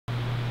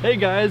Hey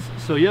guys,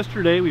 so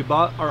yesterday we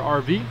bought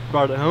our RV,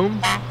 brought it home,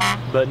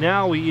 but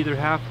now we either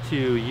have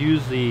to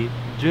use the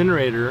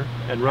generator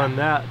and run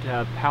that to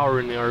have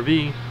power in the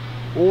RV,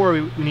 or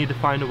we need to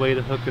find a way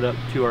to hook it up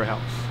to our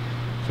house.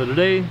 So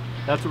today,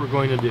 that's what we're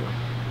going to do.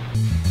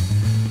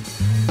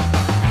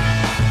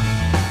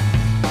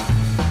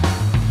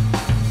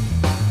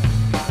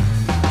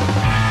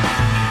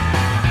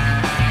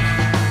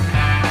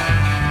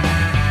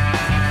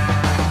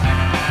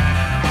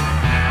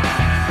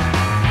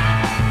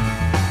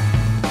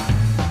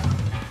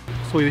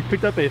 So we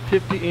picked up a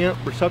 50 amp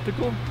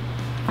receptacle.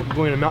 We're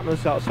going to mount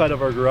this outside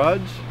of our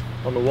garage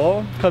on the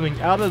wall.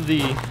 Coming out of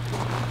the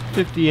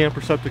 50 amp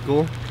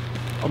receptacle,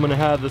 I'm going to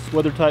have this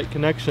weather tight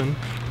connection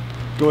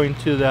going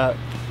to that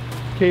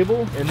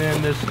cable, and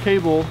then this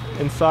cable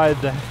inside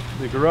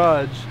the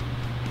garage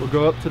will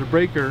go up to the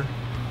breaker,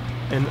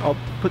 and I'll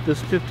put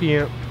this 50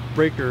 amp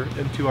breaker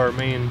into our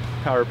main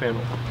power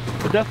panel.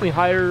 But definitely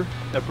hire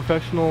a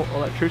professional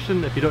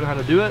electrician if you don't know how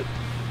to do it.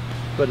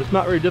 But it's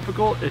not very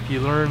difficult if you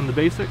learn the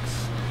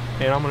basics,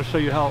 and I'm going to show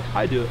you how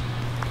I do it.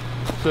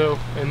 So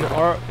in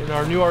our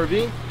new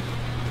RV,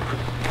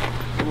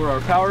 where our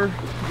power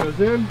goes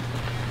in.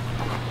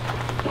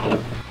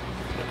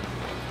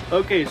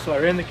 Okay, so I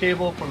ran the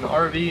cable from the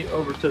RV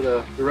over to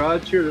the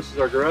garage here. This is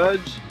our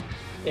garage,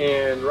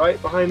 and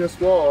right behind this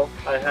wall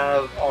I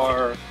have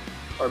our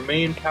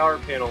main power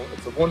panel.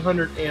 It's a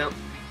 100 amp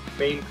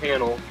main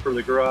panel for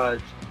the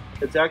garage.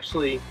 It's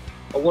actually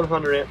a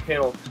 100 amp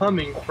panel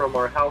coming from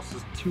our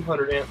house's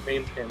 200 amp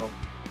main panel.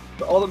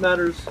 But all that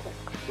matters,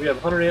 we have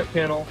a 100 amp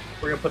panel,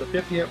 we're going to put a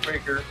 50 amp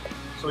breaker,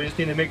 so we just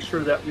need to make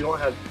sure that we don't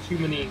have too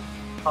many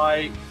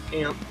high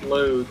amp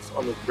loads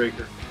on this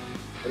breaker.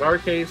 In our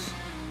case,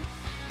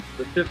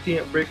 the 50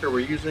 amp breaker we're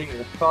using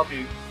will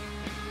probably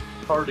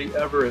hardly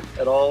ever, if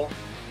at all,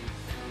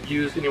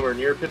 use anywhere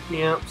near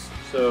 50 amps,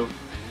 so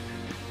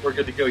we're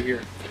good to go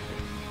here.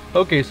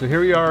 Okay, so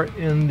here we are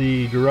in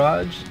the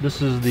garage. This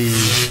is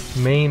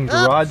the main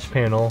garage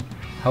panel.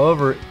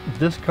 However,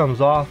 this comes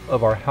off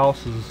of our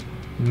house's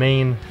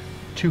main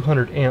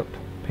 200 amp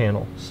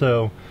panel.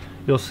 So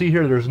you'll see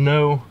here there's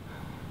no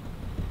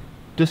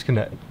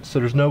disconnect.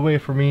 So there's no way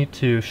for me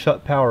to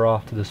shut power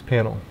off to this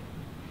panel.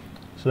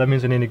 So that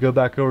means I need to go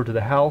back over to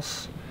the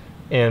house,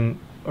 and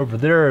over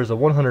there is a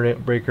 100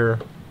 amp breaker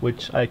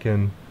which I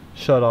can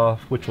shut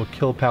off, which will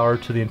kill power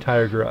to the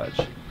entire garage.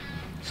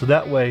 So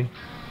that way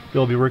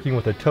you'll be working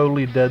with a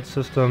totally dead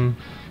system,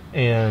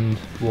 and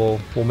we'll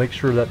make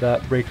sure that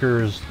that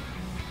breaker is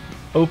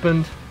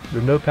opened,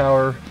 there's no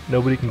power,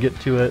 nobody can get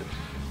to it,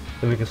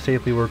 and we can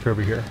safely work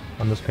over here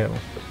on this panel.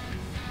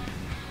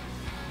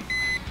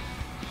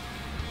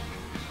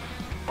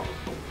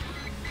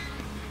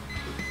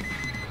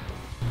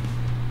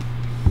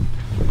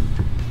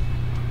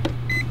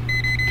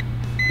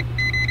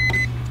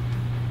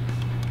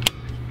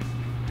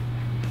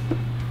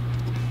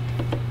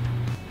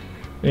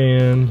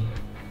 And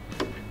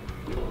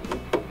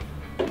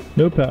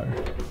no power.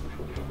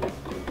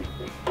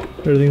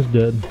 Everything's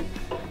dead.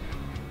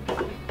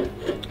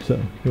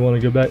 So you want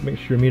to go back, make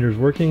sure your meter's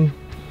working.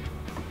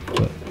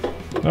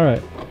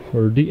 Alright,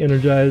 we're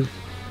de-energized.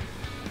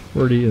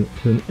 We're ready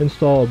to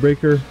install a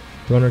breaker,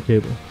 run our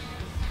cable.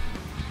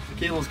 The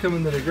cable's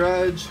coming to the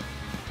garage.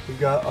 We've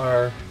got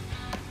our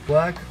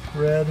black,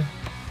 red,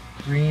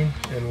 green,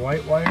 and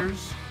white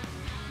wires.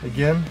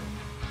 Again,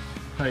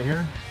 right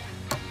here.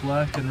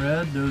 Black and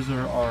red, those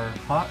are our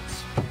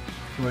hots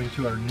going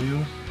to our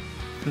new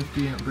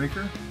 50 amp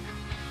breaker.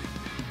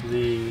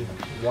 The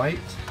white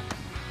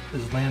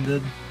is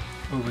landed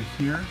over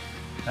here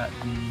at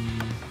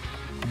the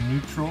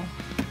neutral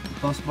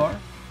bus bar,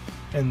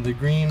 and the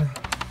green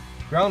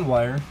ground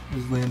wire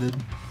is landed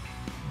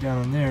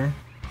down in there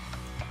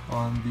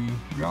on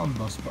the ground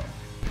bus bar.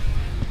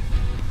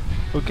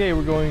 Okay,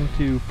 we're going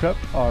to prep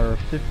our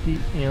 50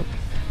 amp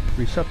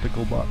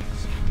receptacle box.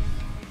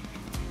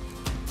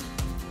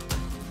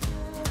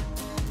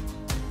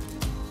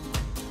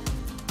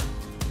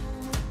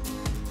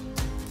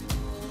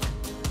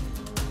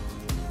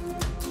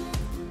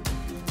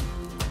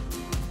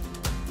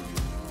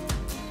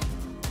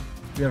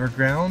 We have our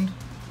ground,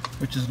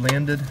 which is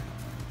landed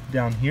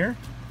down here,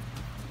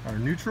 our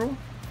neutral,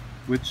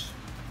 which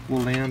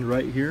will land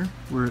right here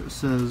where it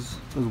says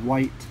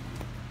white,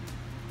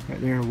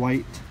 right there,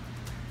 white,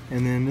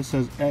 and then this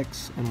says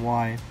X and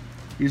Y.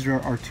 These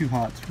are our two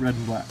hots, red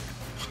and black.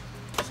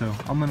 So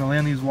I'm going to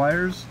land these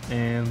wires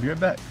and be right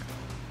back.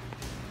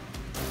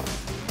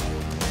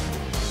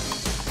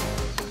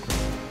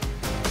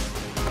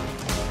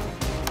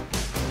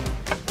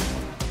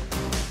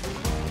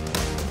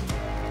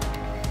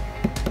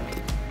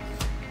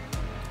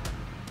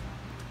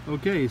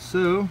 Okay,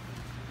 so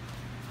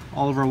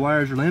all of our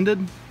wires are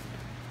landed.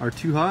 Our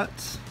two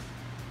hots,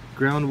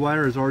 ground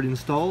wire is already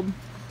installed,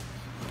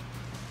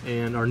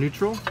 and our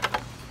neutral.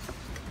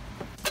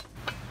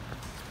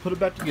 Put it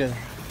back together.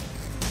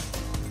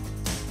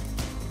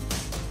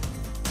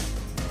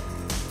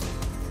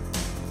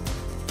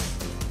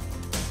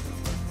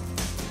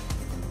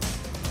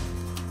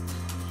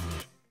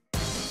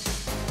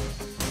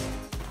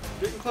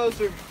 Getting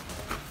closer.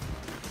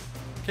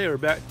 Okay, we're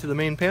back to the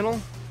main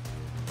panel.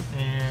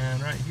 And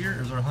right here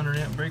is our 100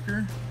 amp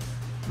breaker.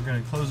 We're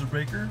going to close the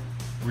breaker,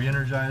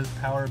 re-energize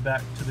power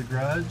back to the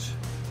garage,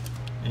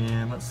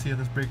 and let's see if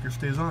this breaker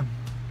stays on.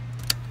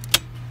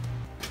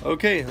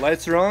 Okay,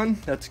 lights are on,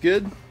 that's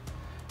good.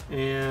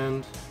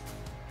 And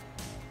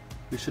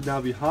we should now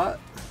be hot.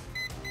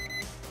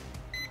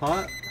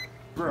 Hot.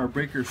 Our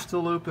breaker's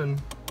still open,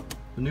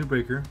 the new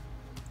breaker.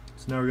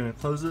 So now we're going to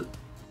close it.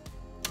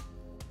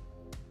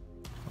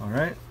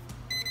 Alright.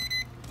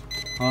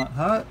 Hot,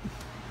 hot.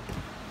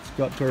 Let's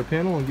go up to our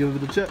panel and give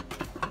it a check.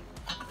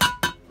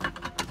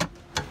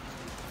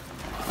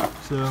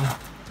 So,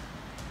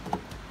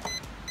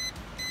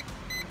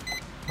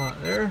 hot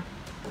there.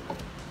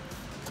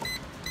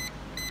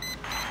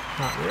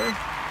 Hot there.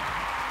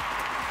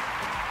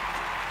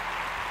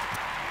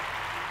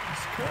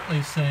 It's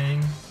currently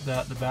saying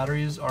that the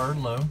batteries are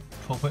low,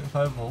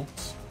 12.5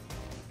 volts.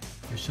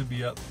 They should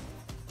be up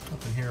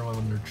in here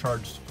when they're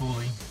charged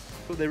fully.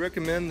 So they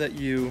recommend that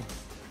you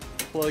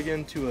plug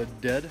into a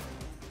dead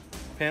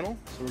panel.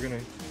 So we're gonna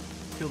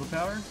kill the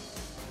power.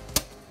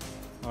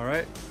 All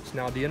right, it's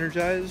now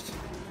de-energized.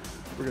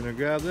 We're gonna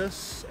grab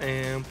this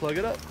and plug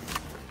it up.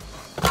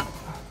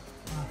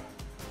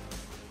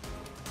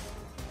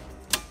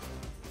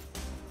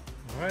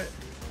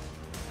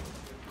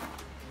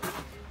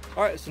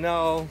 All right, so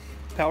now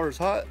power's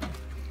hot.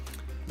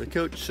 The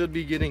coach should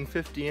be getting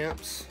 50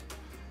 amps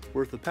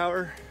worth of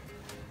power.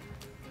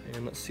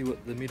 And let's see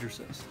what the meter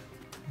says.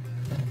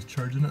 It's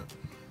charging up.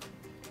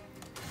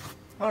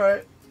 All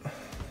right.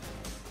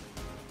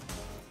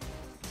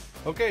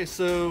 Okay,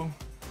 so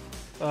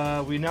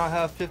we now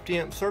have 50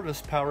 amp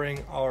service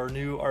powering our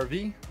new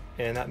RV,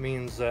 and that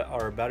means that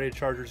our battery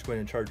charger is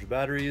going to charge the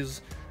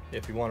batteries.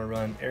 If you want to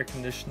run air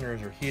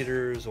conditioners or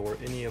heaters or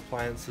any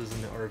appliances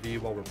in the RV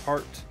while we're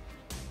parked,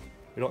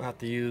 we don't have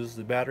to use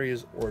the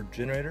batteries or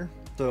generator.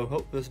 So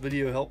hope this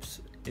video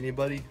helps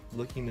anybody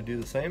looking to do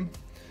the same.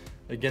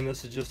 Again,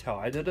 this is just how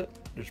I did it.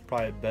 There's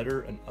probably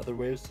better and other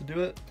ways to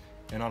do it.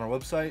 And on our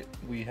website,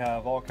 we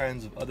have all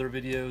kinds of other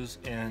videos,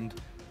 and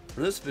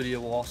for this video,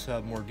 we'll also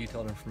have more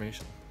detailed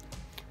information.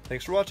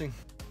 Thanks for watching.